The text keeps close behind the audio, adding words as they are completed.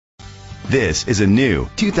This is a new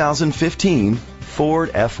 2015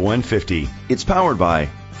 Ford F-150. It's powered by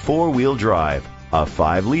four-wheel drive, a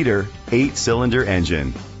 5-liter, 8-cylinder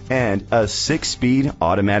engine, and a 6-speed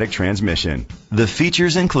automatic transmission. The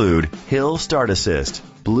features include hill start assist,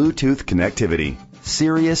 Bluetooth connectivity,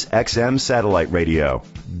 Sirius XM satellite radio,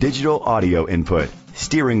 digital audio input,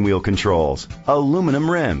 steering wheel controls, aluminum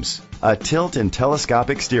rims, a tilt and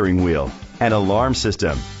telescopic steering wheel, an alarm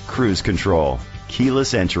system, cruise control,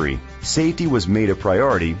 keyless entry. Safety was made a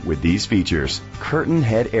priority with these features: curtain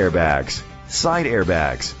head airbags, side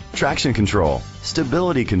airbags, traction control,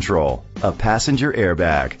 stability control, a passenger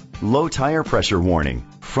airbag, low tire pressure warning,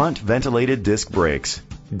 front ventilated disc brakes,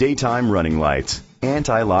 daytime running lights,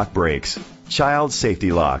 anti-lock brakes, child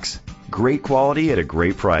safety locks. Great quality at a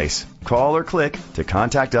great price. Call or click to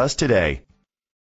contact us today.